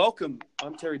Welcome.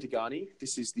 I'm Terry Degani.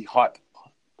 This is the Hype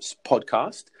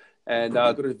podcast, and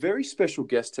I've got a very special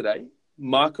guest today,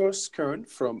 Marcos Curran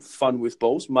from Fun with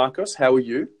Balls. Marcos, how are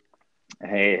you?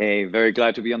 Hey, very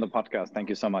glad to be on the podcast. Thank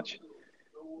you so much.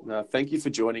 Thank you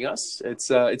for joining us. It's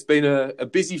been a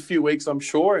busy few weeks, I'm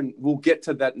sure, and we'll get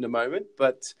to that in a moment.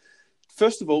 But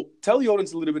first of all, tell the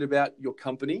audience a little bit about your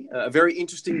company. A very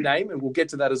interesting name, and we'll get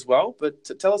to that as well. But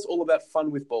tell us all about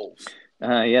Fun with Balls.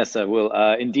 Yes, I will.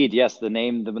 Indeed, yes. The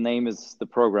name is the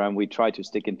program we try to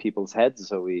stick in people's heads.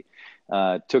 So we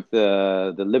took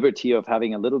the liberty of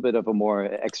having a little bit of a more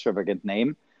extravagant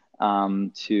name.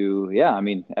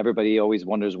 Everybody always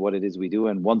wonders what it is we do,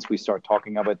 and once we start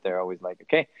talking about it, they're always like,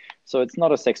 okay, so it's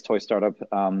not a sex toy startup,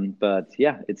 but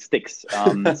yeah, it sticks.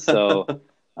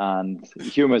 And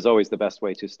humor is always the best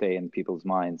way to stay in people's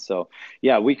minds. So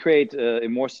yeah, we create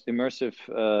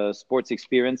immersive sports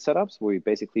experience setups. We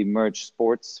basically merge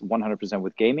sports 100%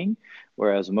 with gaming,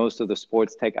 whereas most of the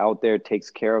sports tech out there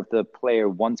takes care of the player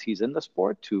once he's in the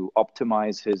sport to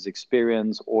optimize his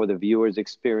experience or the viewer's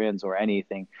experience or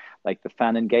anything like the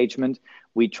fan engagement.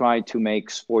 We try to make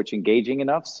sports engaging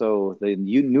enough so the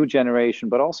new generation,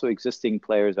 but also existing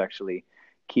players actually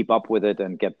keep up with it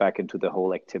and get back into the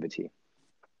whole activity.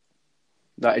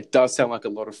 No, it does sound like a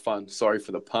lot of fun. Sorry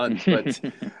for the pun, but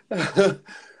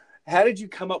how did you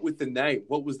come up with the name?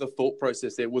 What was the thought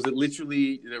process there? Was it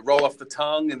literally roll off the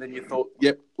tongue and then you thought,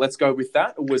 yep, let's go with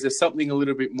that? Or was there something a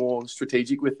little bit more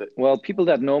strategic with it? Well, people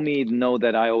that know me know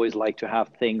that I always like to have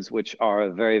things which are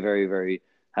very, very, very,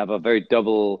 have a very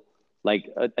double, like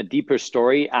a deeper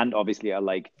story. And obviously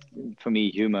for me,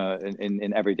 humor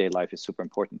in everyday life is super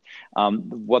important.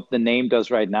 What the name does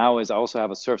right now is I also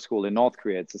have a surf school in North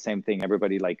Korea. It's the same thing.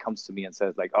 Everybody comes to me and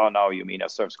says oh, no, you mean a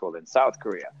surf school in South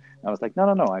Korea? And I was like, no,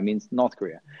 I mean North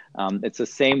Korea. It's the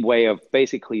same way of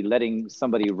basically letting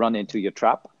somebody run into your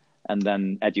trap and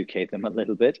then educate them a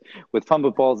little bit. With Fun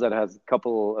with Balls, that has a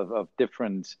couple of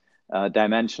different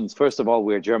dimensions. First of all,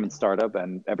 we're a German startup,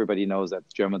 and everybody knows that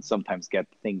Germans sometimes get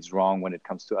things wrong when it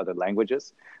comes to other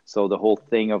languages. So the whole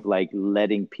thing of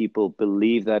letting people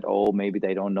believe that, maybe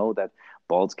they don't know that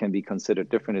balls can be considered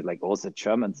different. It's the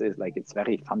Germans is it's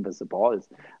very fun with the balls.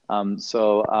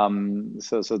 So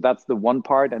that's the one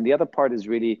part. And the other part is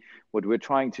really what we're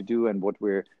trying to do and what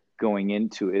we're going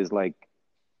into is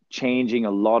changing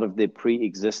a lot of the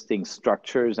pre-existing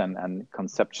structures and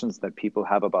conceptions that people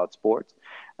have about sports.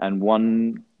 And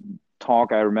one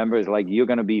talk I remember is you're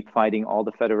going to be fighting all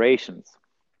the federations.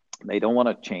 They don't want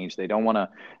to change. They don't want to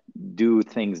do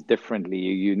things differently.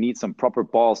 You need some proper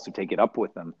balls to take it up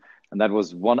with them. And that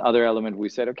was one other element we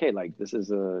said, okay, this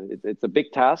is it's a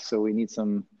big task. So you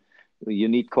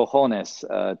need cojones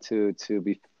to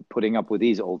be putting up with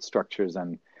these old structures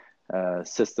and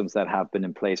systems that have been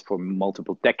in place for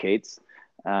multiple decades.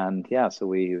 And yeah, so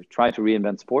we try to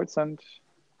reinvent sports and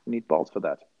we need balls for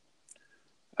that.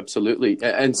 Absolutely.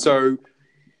 And so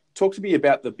talk to me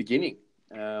about the beginning.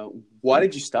 Why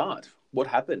did you start? What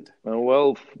happened?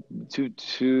 Well,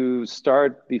 to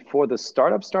start, before the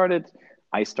startup started,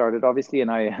 I started obviously, and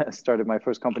I started my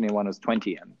first company when I was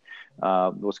 20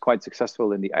 and was quite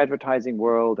successful in the advertising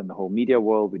world and the whole media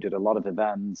world. We did a lot of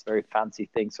events, very fancy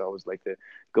things. So I was the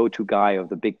go-to guy of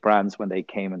the big brands when they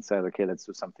came and said, okay, let's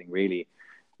do something really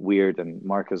weird. And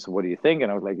Marcus, what do you think?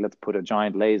 And I was like, let's put a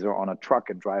giant laser on a truck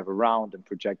and drive around and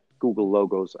project Google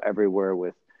logos everywhere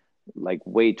with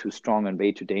way too strong and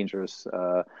way too dangerous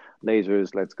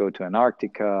lasers. Let's go to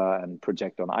Antarctica and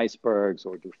project on icebergs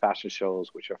or do fashion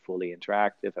shows, which are fully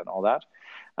interactive and all that.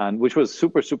 And which was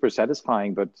super, super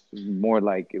satisfying, but more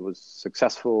it was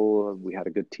successful. We had a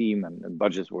good team and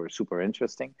budgets were super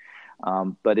interesting.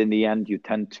 But in the end, you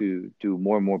tend to do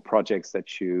more and more projects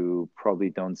that you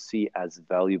probably don't see as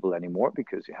valuable anymore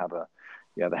because you have a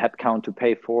headcount to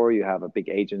pay for, you have a big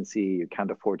agency, you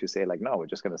can't afford to say no, we're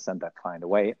just going to send that client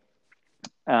away.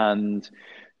 And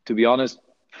to be honest,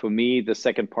 for me, the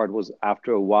second part was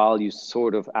after a while, you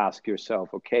sort of ask yourself,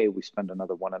 okay, we spent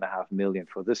another $1.5 million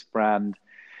for this brand.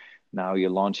 Now you're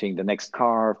launching the next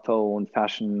car, phone,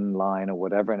 fashion line or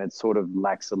whatever. And it sort of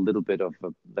lacks a little bit of,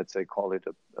 let's say, call it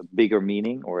a bigger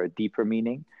meaning or a deeper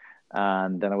meaning.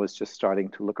 And then I was just starting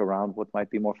to look around what might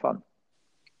be more fun.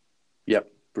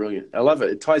 Yep. Brilliant. I love it.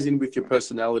 It ties in with your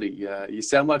personality. You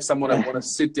sound like someone I want to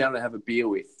sit down and have a beer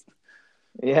with.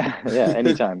 Yeah.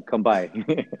 Anytime. Come by.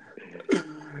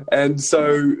 And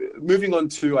so moving on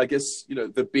to, I guess,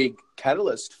 the big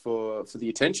catalyst for the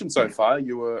attention so far,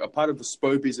 you were a part of the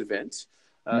SPOBIZ event.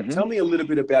 Tell me a little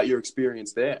bit about your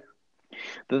experience there.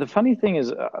 The funny thing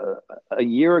is, a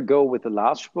year ago with the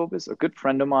last Spobis, a good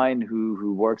friend of mine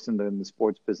who works in the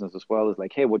sports business as well is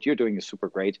like, hey, what you're doing is super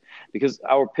great. Because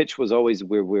our pitch was always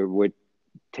we're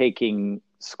taking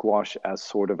squash as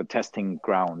sort of a testing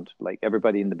ground. Like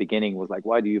everybody in the beginning was like,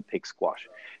 why do you pick squash?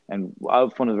 And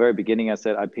from the very beginning, I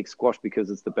said, I pick squash because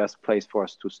it's the best place for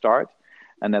us to start.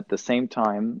 And at the same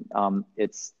time,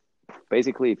 it's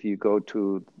basically, if you go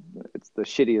to, it's the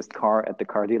shittiest car at the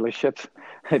car dealership.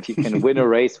 If you can win a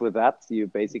race with that, you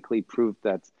basically prove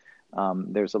that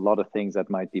there's a lot of things that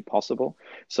might be possible.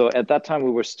 So at that time,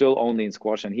 we were still only in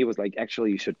squash, and he was like,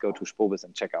 actually, you should go to Spobis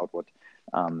and check out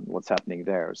what's happening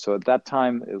there. So at that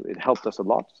time, it helped us a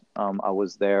lot. I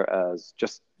was there as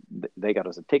just, they got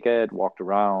us a ticket, walked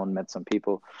around, met some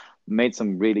people, made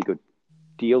some really good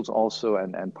deals also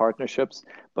and partnerships,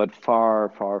 but far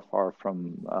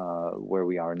from where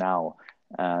we are now.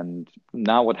 And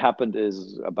now what happened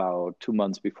is about 2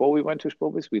 months before we went to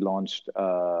Spobis, we launched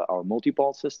our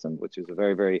multi-ball system, which is a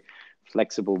very, very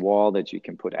flexible wall that you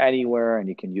can put anywhere and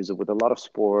you can use it with a lot of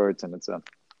sports. And it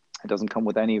doesn't come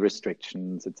with any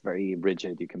restrictions. It's very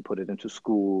rigid. You can put it into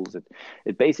schools.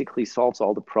 It basically solves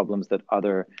all the problems that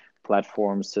other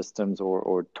platform systems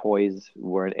or toys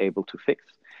weren't able to fix.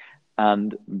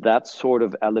 And that sort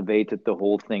of elevated the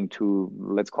whole thing to,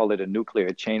 let's call it a nuclear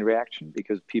chain reaction,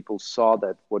 because people saw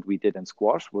that what we did in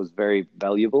squash was very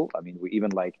valuable. I mean, we even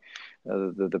like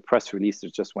the press release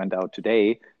that just went out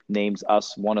today names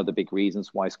us one of the big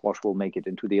reasons why squash will make it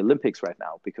into the Olympics right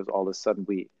now, because all of a sudden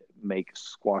we make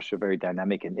squash a very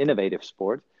dynamic and innovative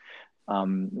sport.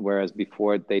 Whereas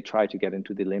before they tried to get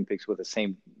into the Olympics with the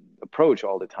same approach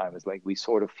all the time. It's like, we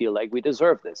sort of feel like we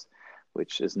deserve this,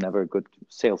 which is never a good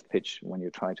sales pitch when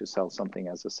you're trying to sell something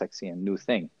as a sexy and new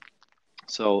thing.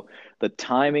 So the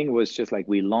timing was just like,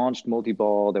 we launched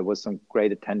multi-ball. There was some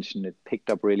great attention. It picked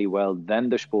up really well. Then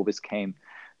the Spobis came.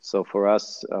 So for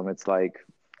us, it's like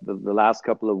the last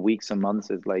couple of weeks and months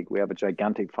is like, we have a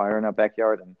gigantic fire in our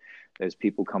backyard and there's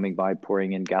people coming by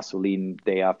pouring in gasoline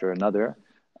day after another.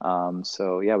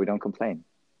 So yeah, we don't complain.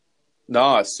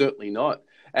 No, certainly not.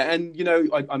 And, you know,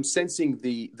 I'm sensing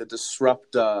the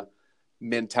disruptor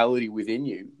mentality within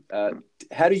you.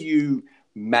 How do you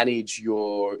manage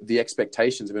the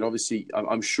expectations? I mean, obviously,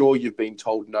 I'm sure you've been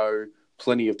told no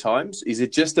plenty of times. Is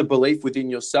it just a belief within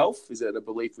yourself? Is it a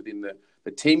belief within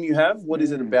the team you have? What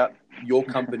is it about your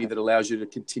company that allows you to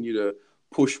continue to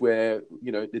push where,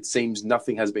 you know, it seems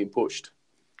nothing has been pushed?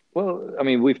 Well, I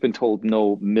mean, we've been told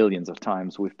no millions of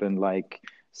times. We've been like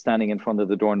standing in front of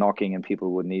the door knocking and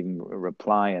people wouldn't even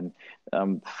reply.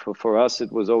 And for us,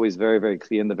 it was always very, very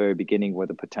clear in the very beginning where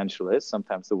the potential is.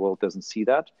 Sometimes the world doesn't see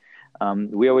that.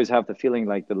 We always have the feeling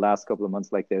like the last couple of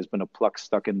months, like there's been a plug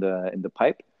stuck in the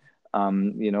pipe.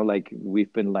 You know, like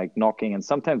we've been like knocking, and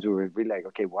sometimes we were really like,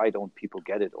 okay, why don't people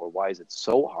get it, or why is it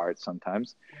so hard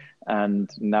sometimes? And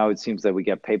now it seems that we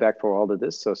get payback for all of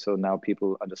this. So now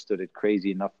people understood it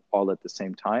crazy enough all at the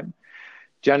same time.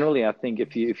 Generally, I think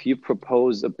if you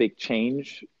propose a big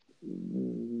change,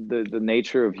 the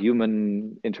nature of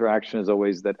human interaction is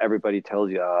always that everybody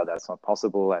tells you, that's not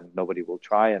possible, and nobody will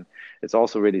try. And it's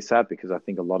also really sad because I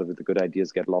think a lot of the good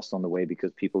ideas get lost on the way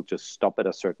because people just stop at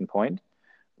a certain point.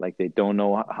 Like they don't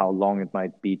know how long it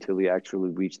might be till we actually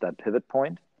reach that pivot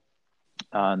point.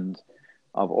 And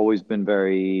I've always been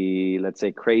very, let's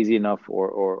say, crazy enough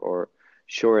or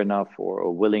sure enough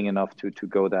or willing enough to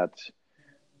go that.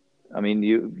 I mean,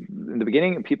 in the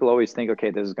beginning, people always think,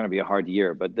 okay, this is going to be a hard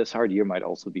year, but this hard year might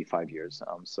also be 5 years.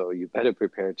 So you better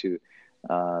prepare to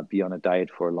be on a diet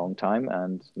for a long time.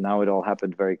 And now it all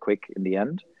happened very quick in the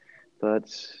end. But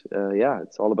yeah,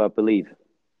 it's all about belief.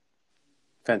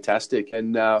 Fantastic.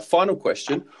 And final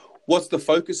question, what's the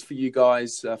focus for you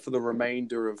guys for the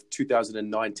remainder of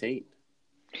 2019?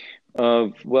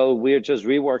 Well, we're just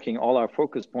reworking all our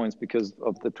focus points because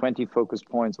of the 20 focus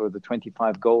points or the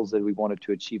 25 goals that we wanted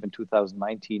to achieve in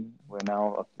 2019. We're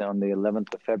now on the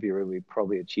 11th of February. We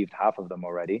probably achieved half of them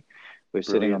already. We're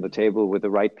sitting on the table with the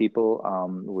right people.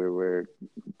 We're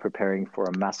preparing for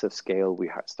a massive scale. We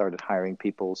started hiring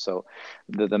people. So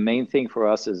the main thing for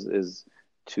us is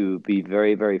to be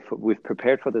very, very, we've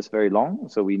prepared for this very long.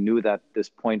 So we knew that this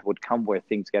point would come where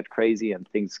things get crazy and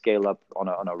things scale up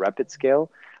on a rapid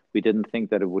scale. We didn't think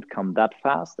that it would come that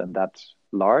fast and that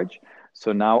large.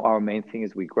 So now our main thing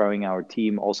is we're growing our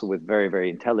team also with very, very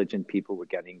intelligent people. We're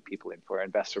getting people in for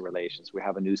investor relations. We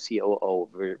have a new COO,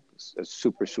 a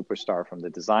superstar from the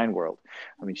design world.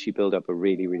 I mean, she built up a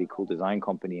really, really cool design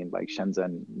company in like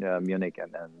Shenzhen, Munich,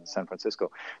 and San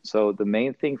Francisco. So the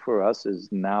main thing for us is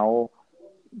now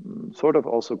sort of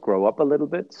also grow up a little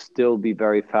bit, still be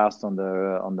very fast on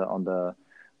the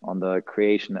on the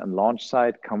creation and launch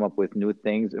side, come up with new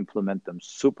things, implement them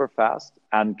super fast,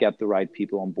 and get the right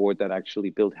people on board that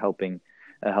actually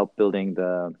help building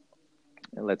the,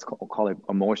 let's call it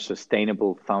a more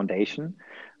sustainable foundation.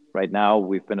 Right now,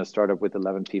 we've been a startup with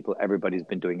 11 people. Everybody's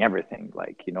been doing everything,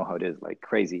 like, you know how it is, like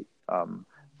crazy.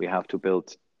 We have to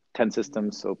build 10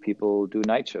 systems so people do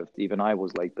night shift. Even I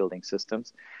was like building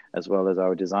systems, as well as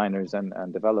our designers and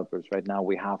developers. Right now,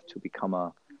 we have to become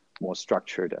a more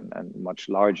structured and much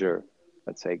larger,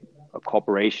 let's say, a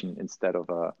corporation instead of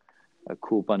a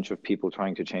cool bunch of people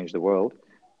trying to change the world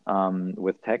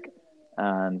with tech.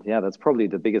 And yeah, that's probably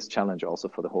the biggest challenge also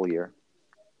for the whole year.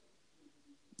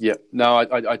 Yeah, no,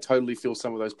 I totally feel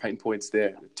some of those pain points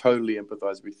there. Totally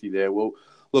empathize with you there. Well,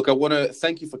 look, I want to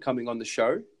thank you for coming on the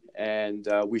show and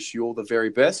wish you all the very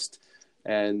best.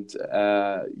 And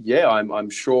yeah, I'm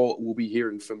sure we'll be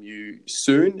hearing from you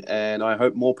soon. And I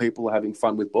hope more people are having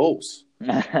fun with balls.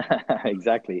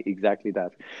 Exactly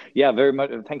that. Yeah, very much.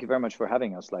 Thank you very much for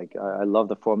having us. Like, I love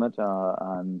the format,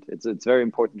 and it's very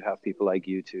important to have people like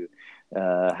you to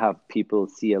have people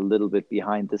see a little bit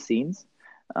behind the scenes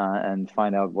and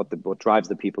find out what drives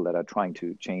the people that are trying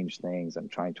to change things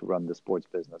and trying to run the sports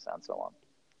business and so on.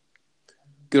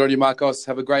 Good on you, Marcos.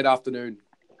 Have a great afternoon.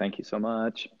 Thank you so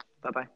much. Bye-bye.